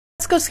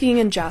Let's go skiing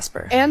in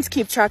Jasper. And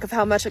keep track of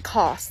how much it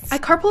costs. I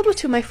carpooled with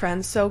two of my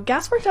friends, so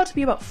gas worked out to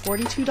be about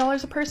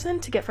 $42 a person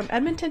to get from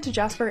Edmonton to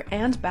Jasper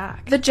and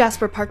back. The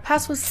Jasper Park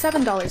Pass was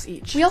 $7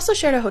 each. We also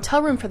shared a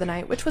hotel room for the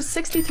night, which was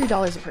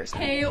 $63 a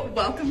person. Hey,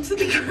 welcome to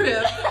the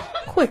crib.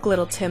 Quick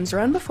little Tim's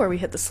run before we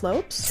hit the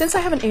slopes. Since I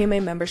have an AMA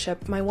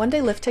membership, my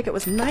one-day lift ticket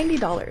was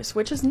 $90,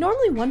 which is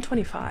normally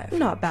 $125.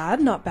 Not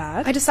bad, not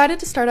bad. I decided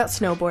to start out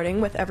snowboarding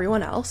with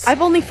everyone else.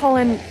 I've only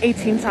fallen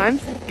 18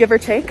 times, give or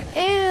take.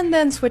 And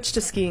then switched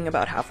to skiing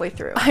about halfway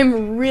through.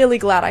 I'm really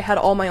glad I had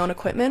all my own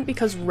equipment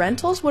because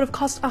rentals would have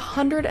cost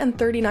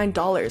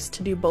 $139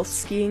 to do both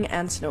skiing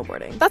and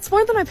snowboarding. That's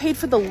more than I paid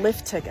for the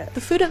lift ticket.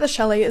 The food at the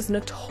chalet is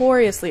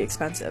notoriously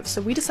expensive,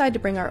 so we decided to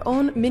bring our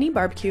own mini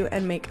barbecue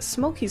and make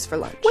smokies for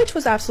lunch, which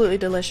was absolutely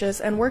delicious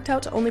and worked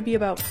out to only be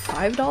about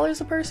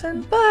 $5 a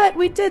person. But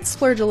we did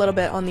splurge a little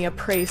bit on the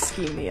après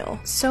ski meal.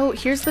 So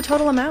here's the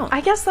total amount.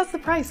 I guess that's the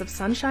price of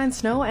sunshine,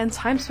 snow, and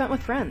time spent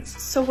with friends.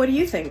 So what do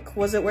you think?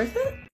 Was it worth it?